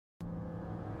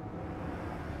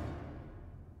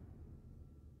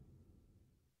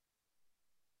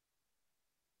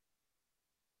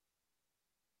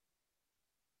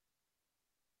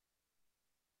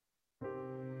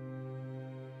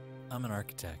I'm an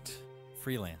architect,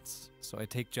 freelance, so I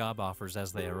take job offers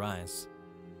as they arise.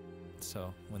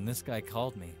 So when this guy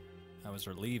called me, I was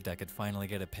relieved I could finally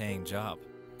get a paying job.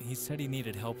 He said he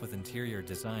needed help with interior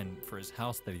design for his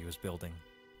house that he was building.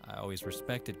 I always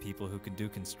respected people who could do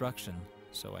construction,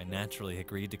 so I naturally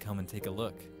agreed to come and take a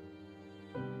look.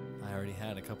 I already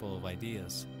had a couple of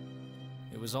ideas.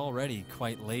 It was already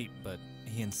quite late, but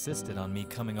he insisted on me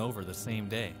coming over the same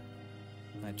day.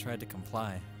 I tried to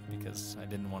comply because I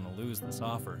didn't want to lose this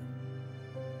offer.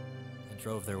 I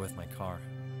drove there with my car.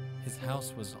 His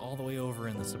house was all the way over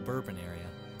in the suburban area,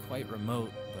 quite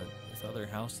remote, but with other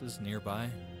houses nearby,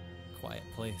 quiet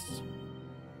place.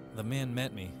 The man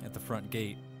met me at the front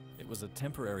gate. It was a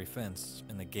temporary fence,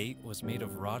 and the gate was made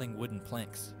of rotting wooden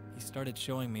planks. He started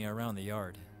showing me around the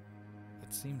yard.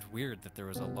 It seemed weird that there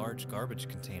was a large garbage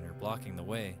container blocking the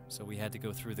way, so we had to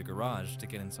go through the garage to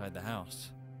get inside the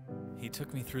house. He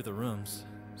took me through the rooms,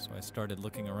 so I started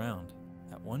looking around.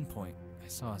 At one point, I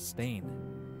saw a stain,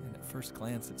 and at first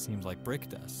glance it seemed like brick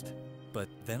dust. But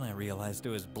then I realized it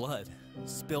was blood,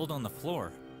 spilled on the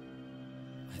floor.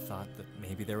 I thought that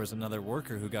maybe there was another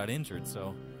worker who got injured,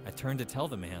 so I turned to tell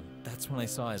the man. That's when I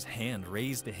saw his hand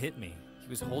raised to hit me. He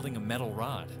was holding a metal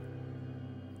rod.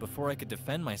 Before I could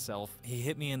defend myself, he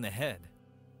hit me in the head.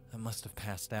 I must have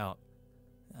passed out.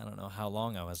 I don't know how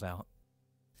long I was out.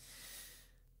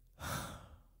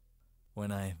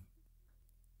 When I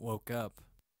woke up,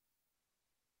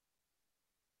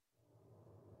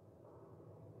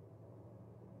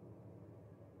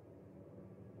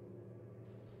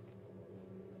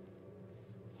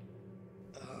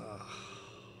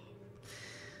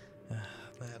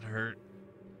 that hurt.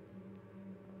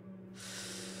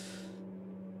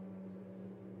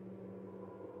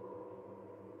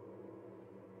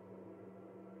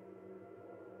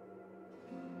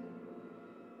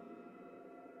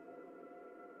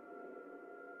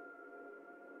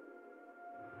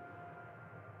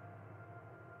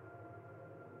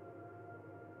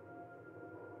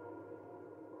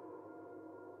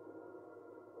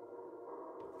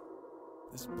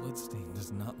 This bloodstain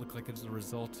does not look like it's a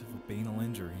result of a banal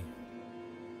injury.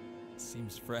 It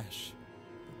seems fresh.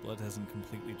 The blood hasn't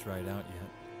completely dried out yet.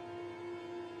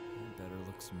 I better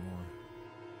look some more.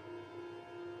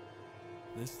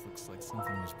 This looks like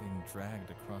something was being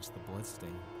dragged across the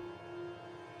bloodstain.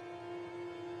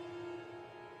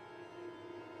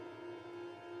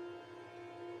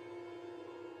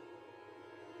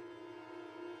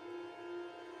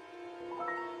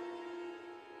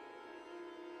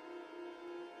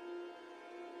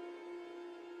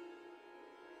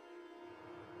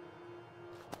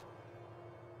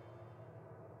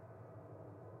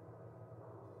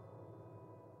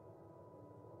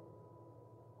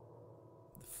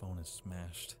 The phone is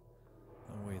smashed.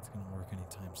 No way it's gonna work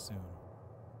anytime soon.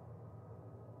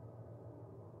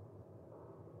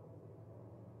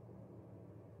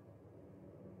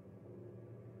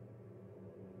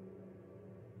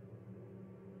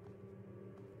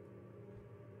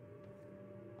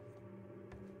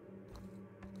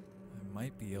 I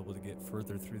might be able to get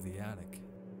further through the attic.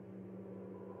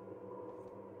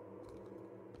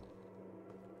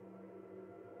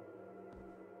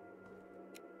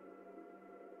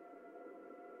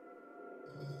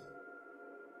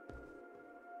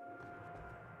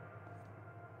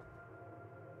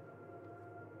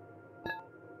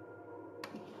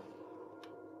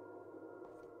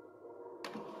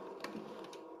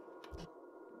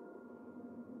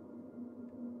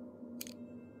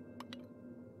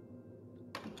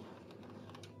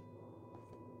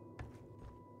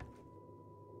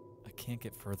 I can't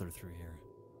get further through here.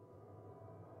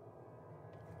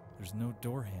 There's no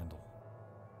door handle.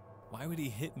 Why would he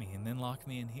hit me and then lock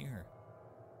me in here?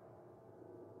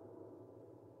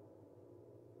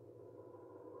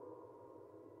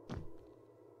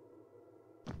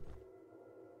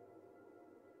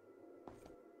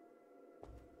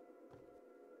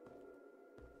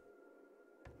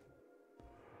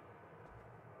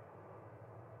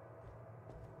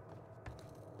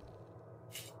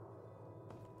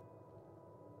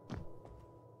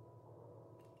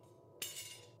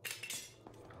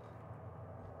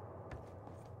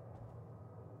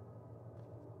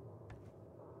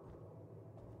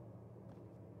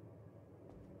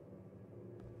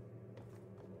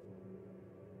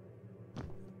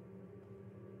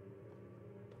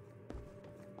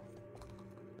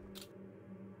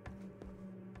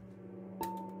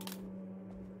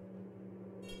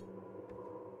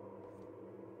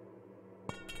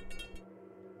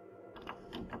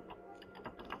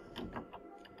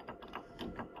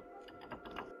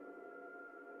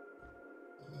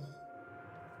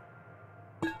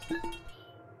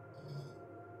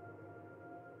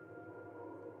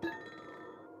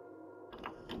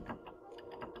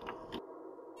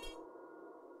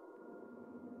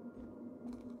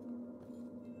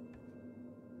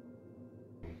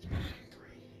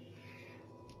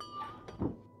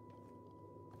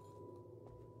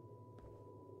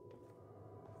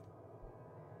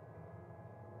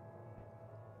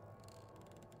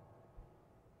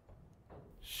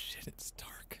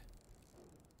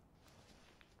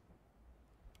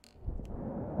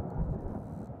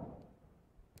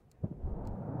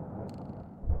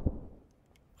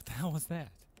 hell was that?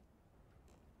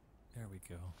 There we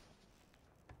go.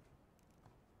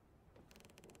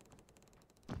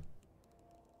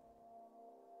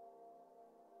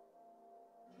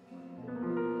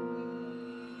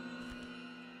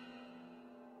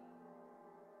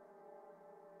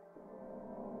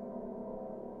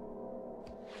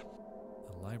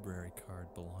 A library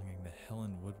card belonging to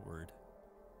Helen Woodward.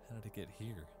 How did it get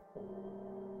here?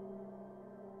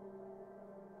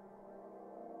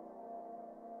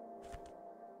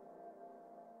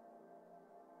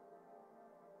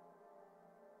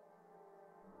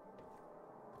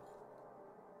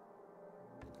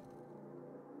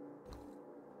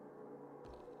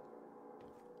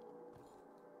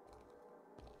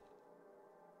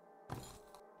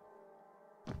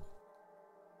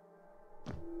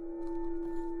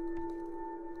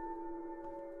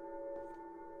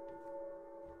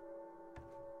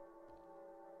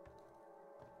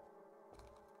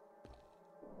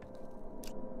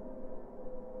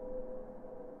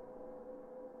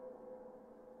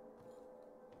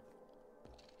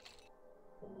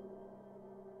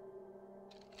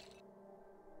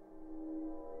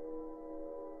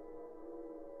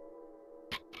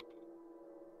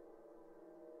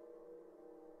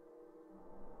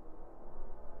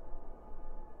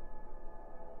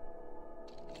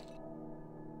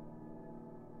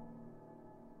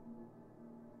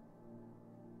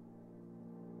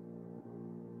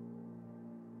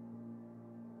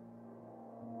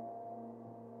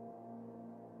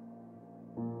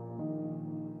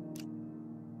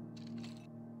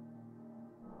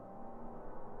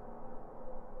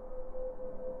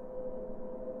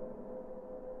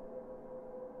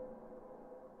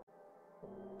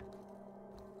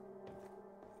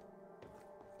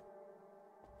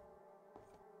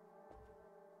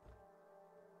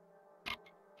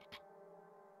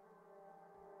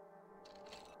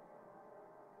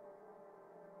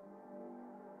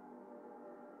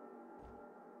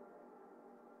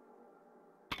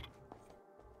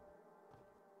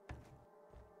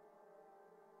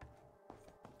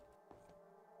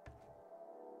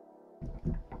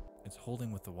 It's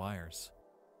holding with the wires.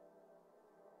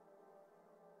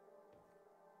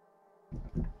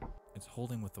 It's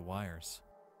holding with the wires.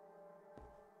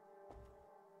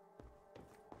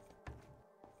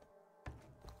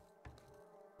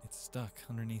 It's stuck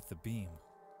underneath the beam.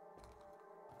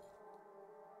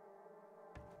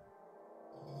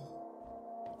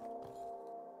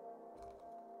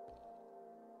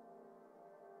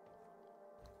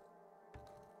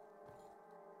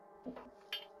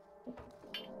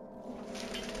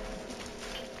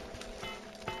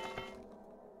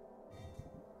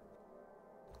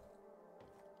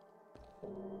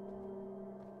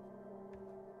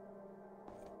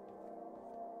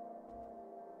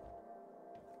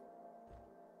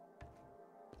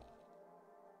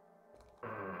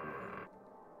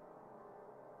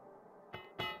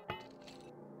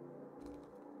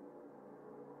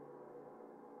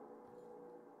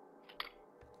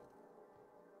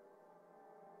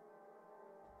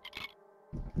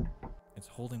 It's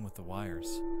holding with the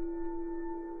wires.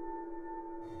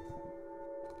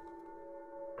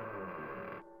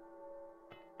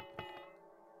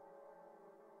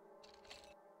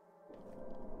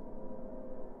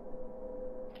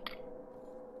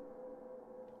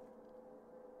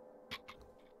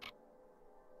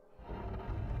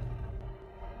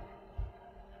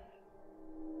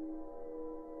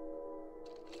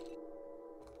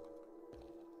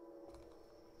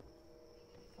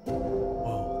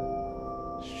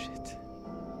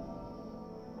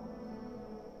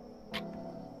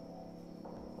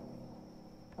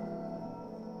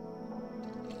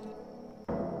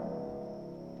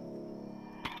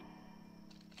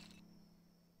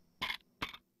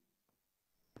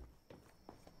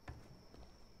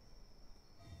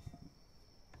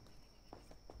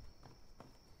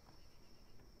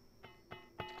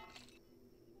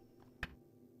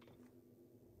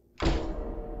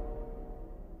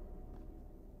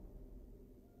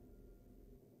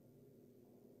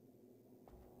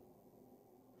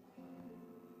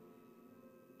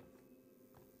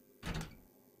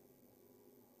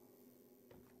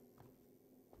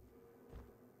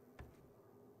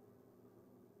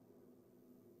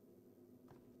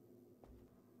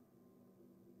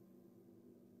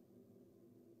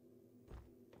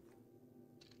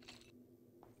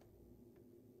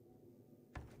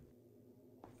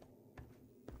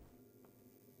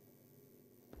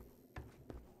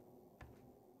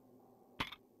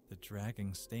 The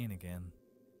dragging stain again.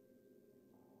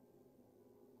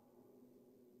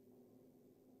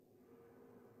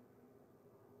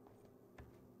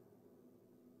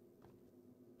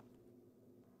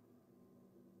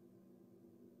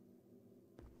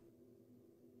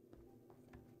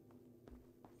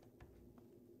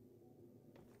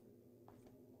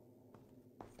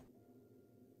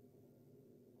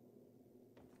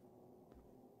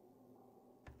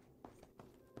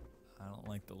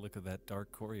 like the look of that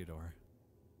dark corridor.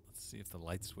 Let's see if the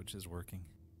light switch is working.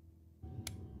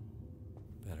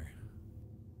 Better.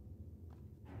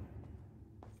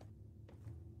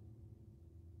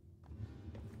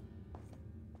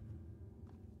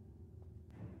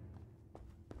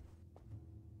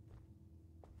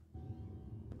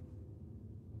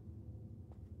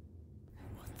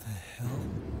 What the hell?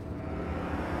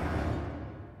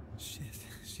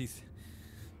 Shit,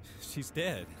 she's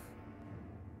dead.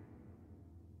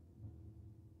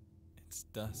 It's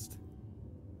dust.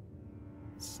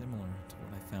 Similar to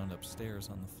what I found upstairs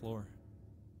on the floor.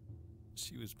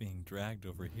 She was being dragged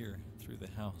over here through the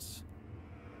house.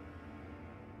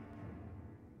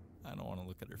 I don't want to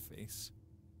look at her face.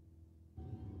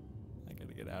 I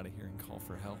gotta get out of here and call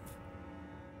for help.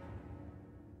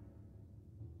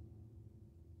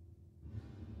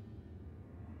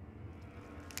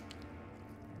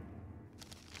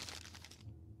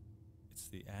 It's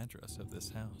the address of this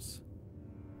house.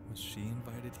 Was she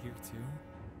invited here too?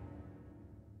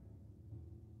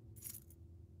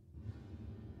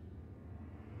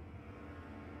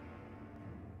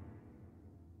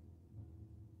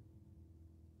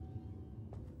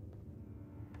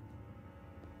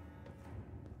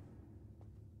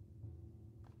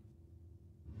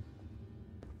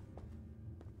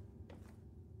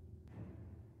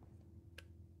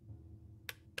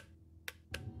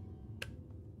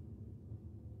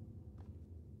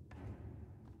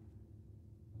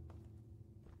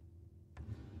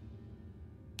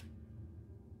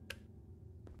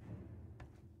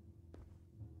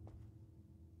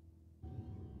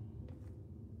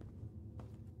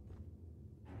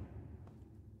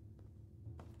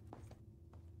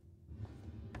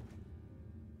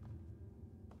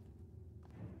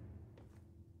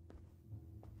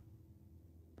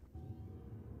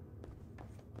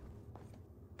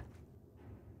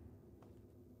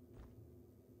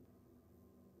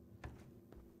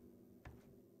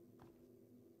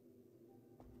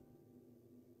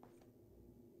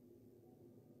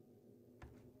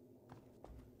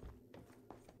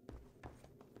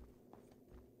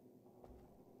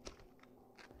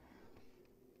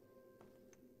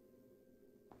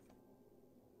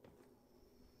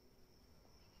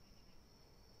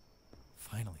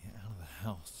 Finally out of the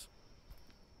house.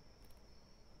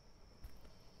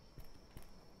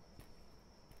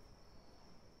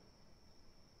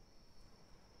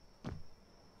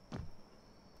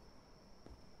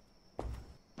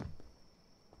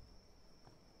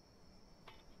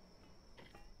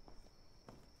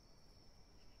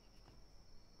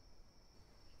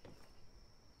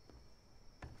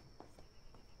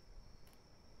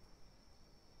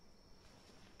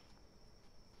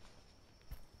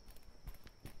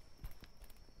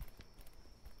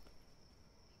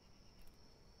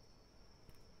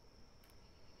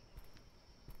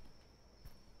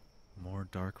 More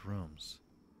dark rooms.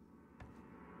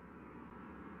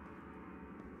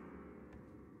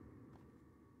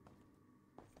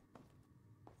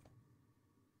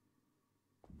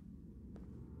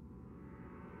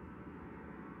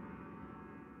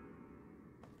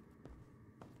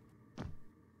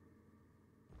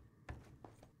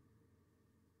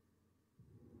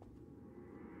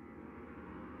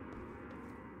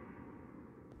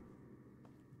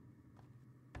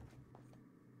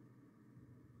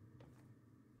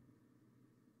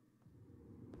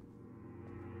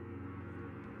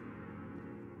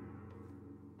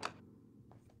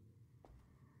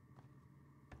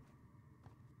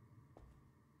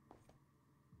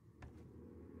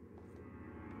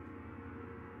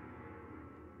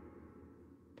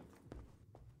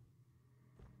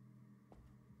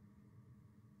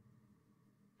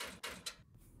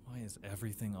 Why is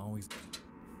everything always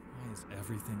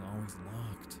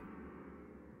locked?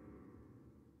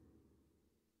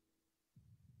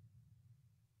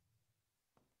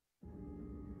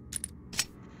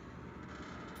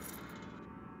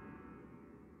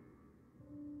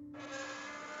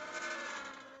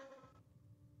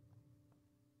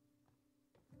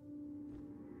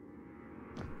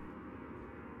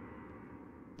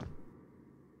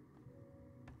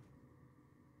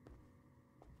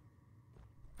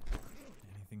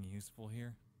 Anything useful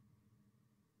here?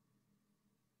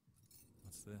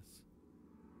 What's this?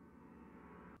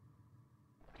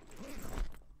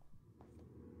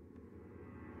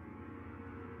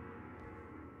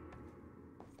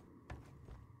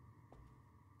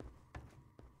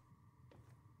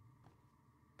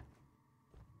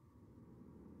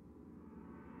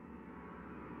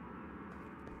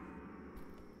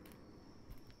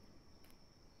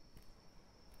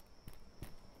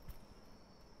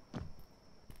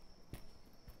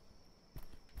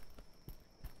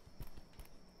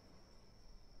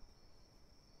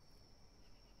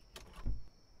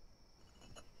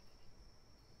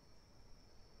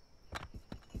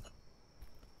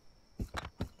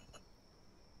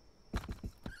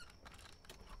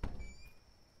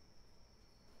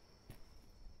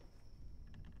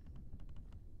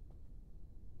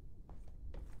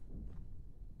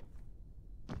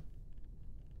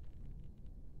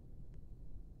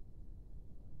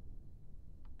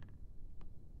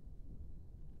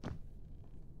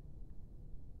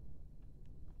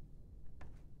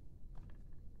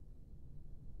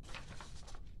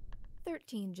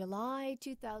 13 July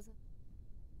 2000.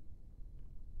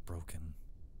 Broken.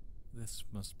 This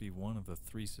must be one of the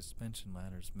 3 suspension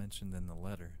ladders mentioned in the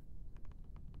letter.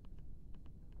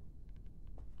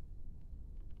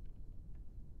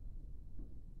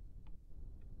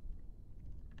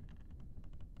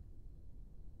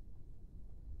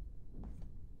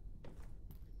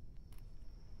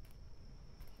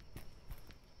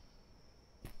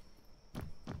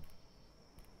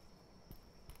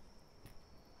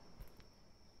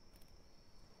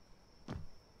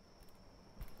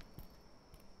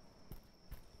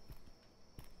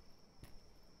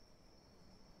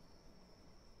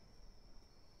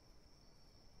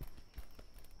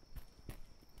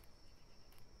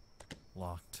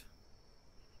 Locked.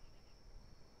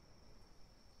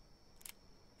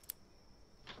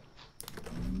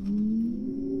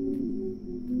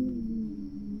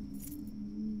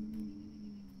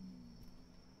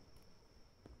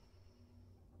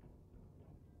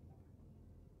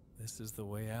 This is the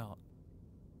way out.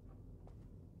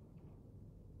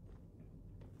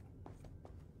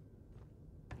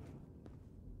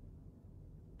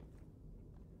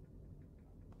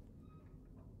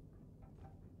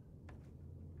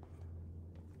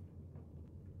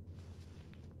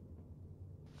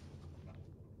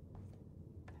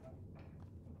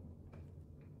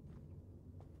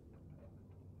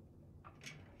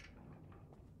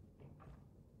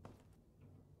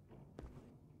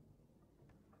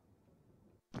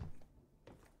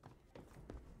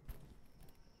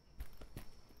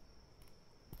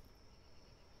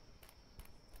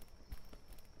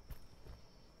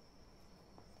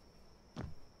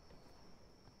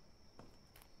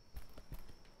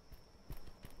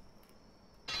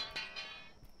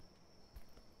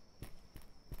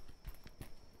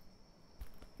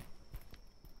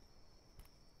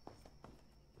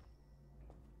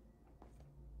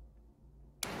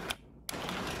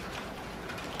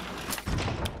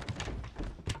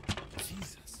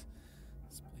 Jesus,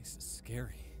 this place is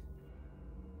scary.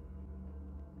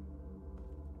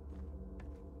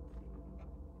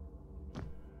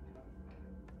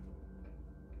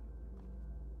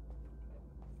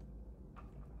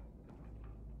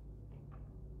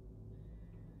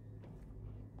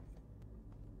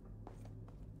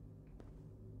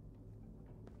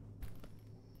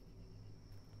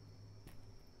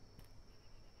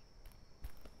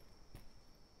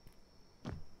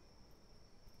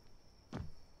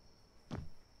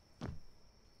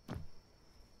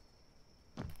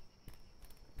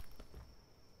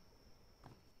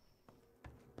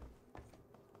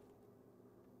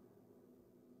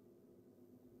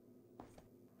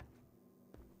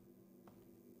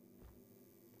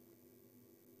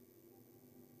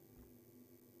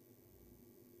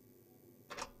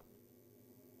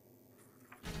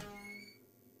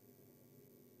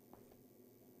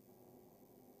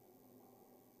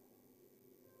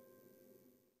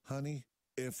 Honey,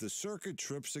 if the circuit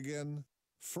trips again,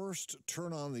 first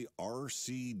turn on the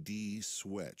RCD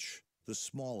switch, the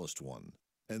smallest one,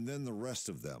 and then the rest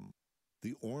of them.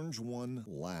 The orange one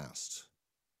last.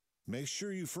 Make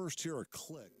sure you first hear a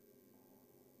click.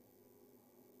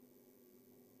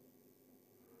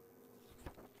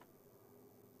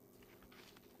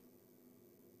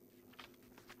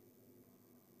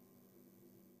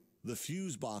 The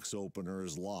fuse box opener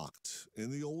is locked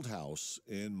in the old house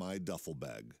in my duffel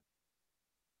bag.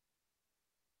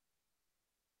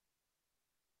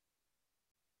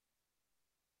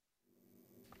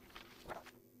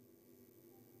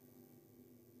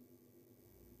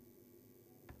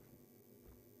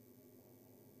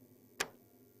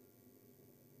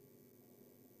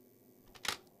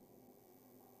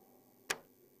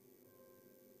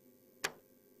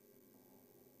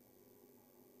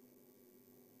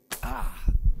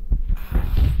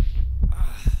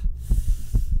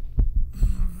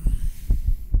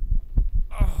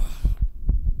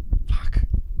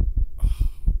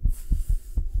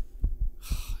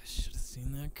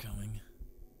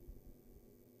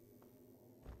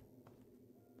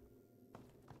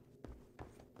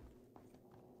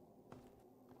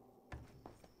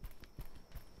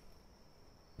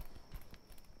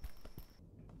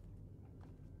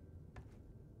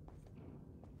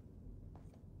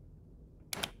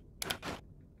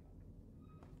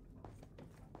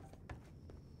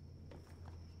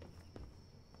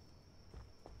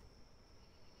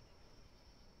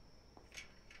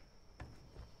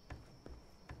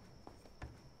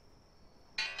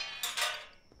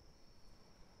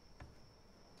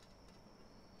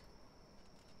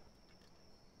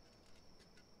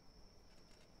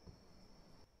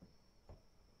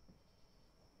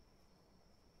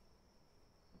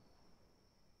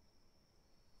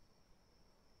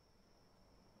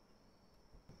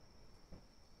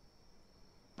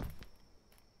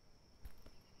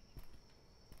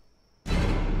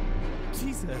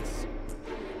 Jesus!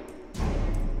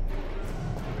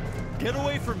 Get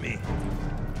away from me!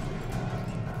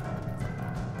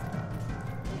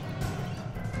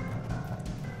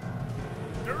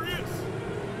 There he is!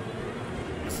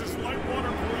 This is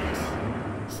Lightwater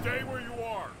Police. Stay where you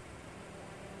are.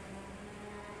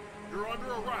 You're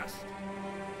under arrest.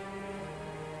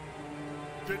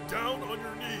 Get down on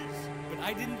your knees. But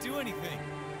I didn't do anything.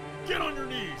 Get on your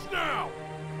knees, now!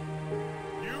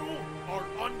 You are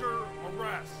under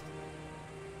arrest.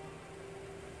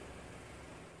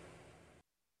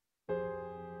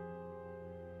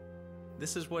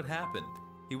 This is what happened.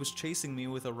 He was chasing me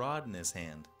with a rod in his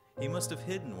hand. He must have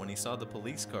hidden when he saw the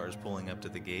police cars pulling up to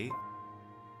the gate.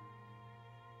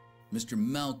 Mr.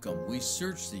 Malcolm, we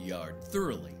searched the yard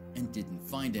thoroughly and didn't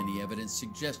find any evidence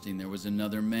suggesting there was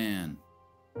another man.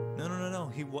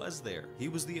 No, he was there. He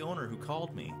was the owner who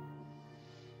called me.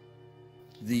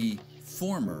 The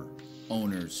former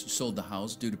owners sold the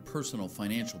house due to personal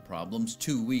financial problems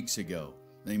 2 weeks ago.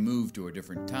 They moved to a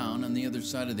different town on the other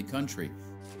side of the country.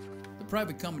 The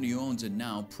private company who owns it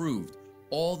now proved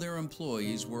all their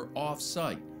employees were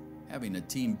off-site, having a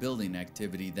team building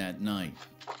activity that night.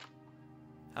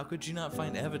 How could you not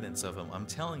find evidence of him? I'm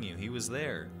telling you, he was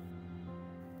there.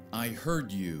 I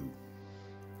heard you.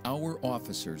 Our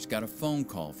officers got a phone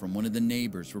call from one of the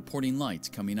neighbors reporting lights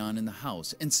coming on in the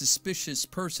house and suspicious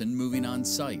person moving on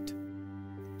site.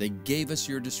 They gave us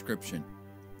your description.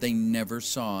 They never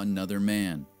saw another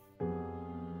man.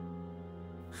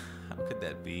 How could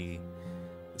that be?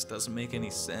 This doesn't make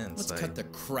any sense. Let's cut the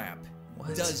crap.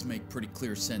 What? It does make pretty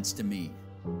clear sense to me.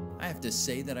 I have to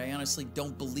say that I honestly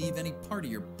don't believe any part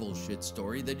of your bullshit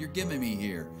story that you're giving me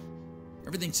here.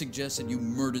 Everything suggests that you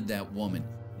murdered that woman.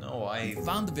 No, You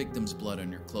found the victim's blood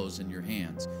on your clothes and your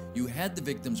hands. You had the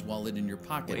victim's wallet in your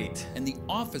pocket. Wait. And the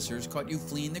officers caught you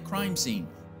fleeing the crime scene.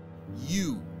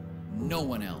 You, no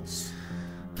one else.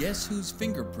 Guess whose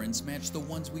fingerprints match the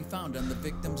ones we found on the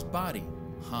victim's body,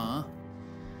 huh?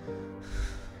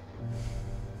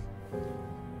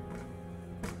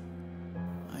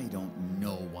 I don't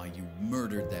know why you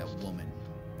murdered that woman,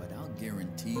 but I'll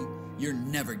guarantee you're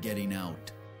never getting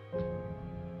out.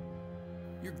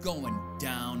 You're going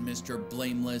down, Mr.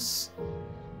 Blameless.